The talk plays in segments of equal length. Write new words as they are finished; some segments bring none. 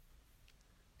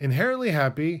Inherently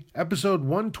Happy, episode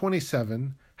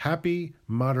 127, Happy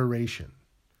Moderation.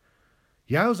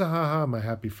 Yowza ha, my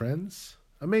happy friends,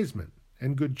 amazement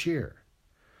and good cheer.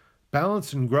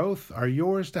 Balance and growth are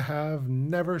yours to have,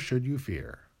 never should you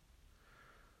fear.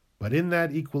 But in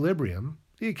that equilibrium,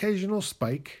 the occasional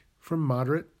spike, from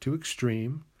moderate to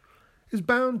extreme, is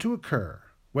bound to occur,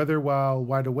 whether while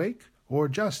wide awake or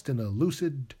just in a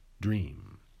lucid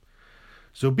dream.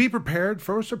 So be prepared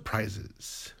for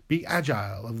surprises. Be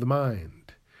agile of the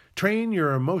mind. Train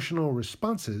your emotional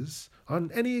responses on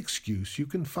any excuse you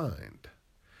can find.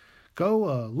 Go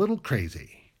a little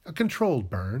crazy, a controlled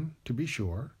burn, to be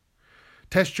sure.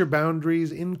 Test your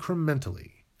boundaries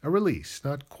incrementally, a release,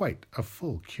 not quite a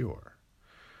full cure.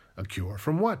 A cure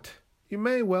from what? You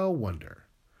may well wonder.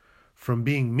 From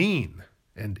being mean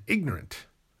and ignorant,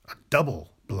 a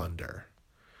double blunder.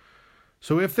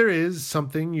 So if there is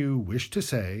something you wish to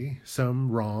say,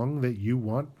 some wrong that you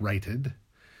want righted,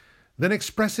 then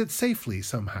express it safely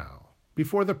somehow,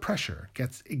 before the pressure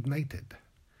gets ignited.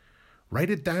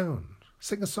 Write it down,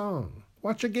 sing a song,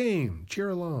 watch a game, cheer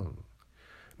along.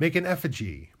 Make an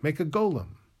effigy, make a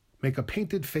golem, make a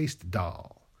painted-faced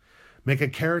doll. Make a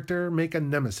character, make a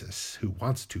nemesis who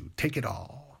wants to take it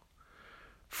all.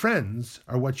 Friends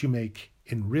are what you make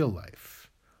in real life.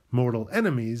 Mortal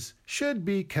enemies should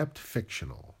be kept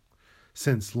fictional,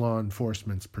 since law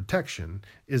enforcement's protection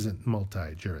isn't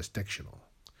multi-jurisdictional.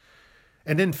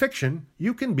 And in fiction,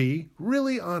 you can be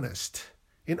really honest.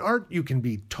 In art, you can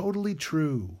be totally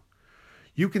true.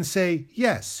 You can say,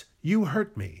 yes, you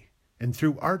hurt me, and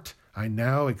through art, I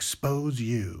now expose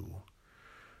you.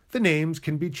 The names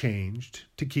can be changed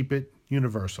to keep it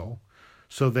universal,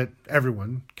 so that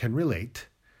everyone can relate,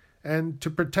 and to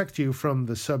protect you from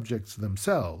the subjects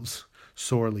themselves,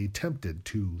 sorely tempted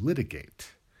to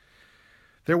litigate.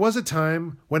 There was a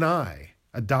time when I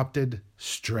adopted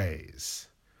strays.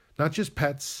 Not just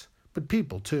pets, but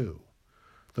people too.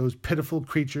 Those pitiful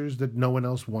creatures that no one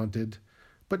else wanted,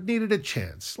 but needed a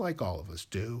chance, like all of us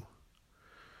do.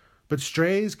 But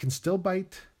strays can still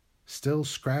bite, still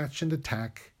scratch and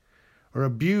attack, or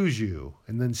abuse you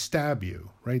and then stab you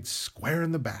right square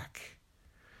in the back.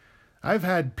 I've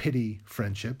had pity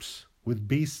friendships with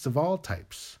beasts of all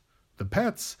types. The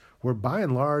pets were by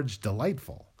and large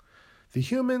delightful. The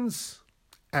humans,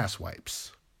 asswipes.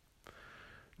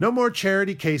 No more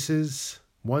charity cases,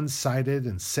 one-sided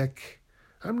and sick.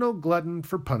 I'm no glutton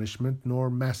for punishment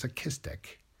nor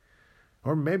masochistic.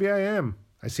 Or maybe I am.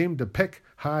 I seem to pick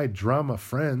high-drama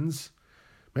friends.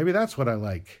 Maybe that's what I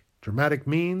like. Dramatic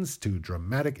means to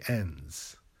dramatic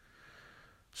ends.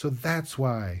 So that's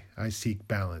why I seek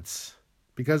balance,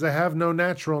 because I have no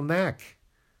natural knack.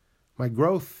 My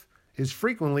growth is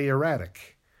frequently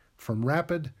erratic, from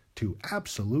rapid to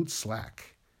absolute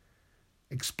slack.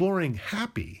 Exploring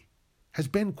happy has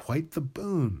been quite the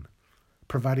boon,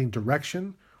 providing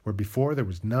direction where before there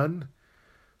was none.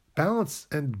 Balance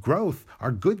and growth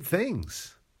are good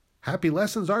things. Happy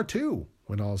lessons are too,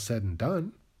 when all's said and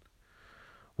done.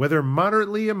 Whether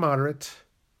moderately immoderate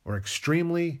or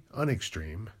extremely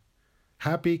unextreme,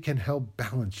 happy can help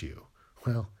balance you.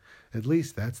 Well, at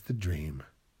least that's the dream.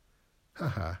 Ha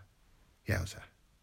ha. Yowza.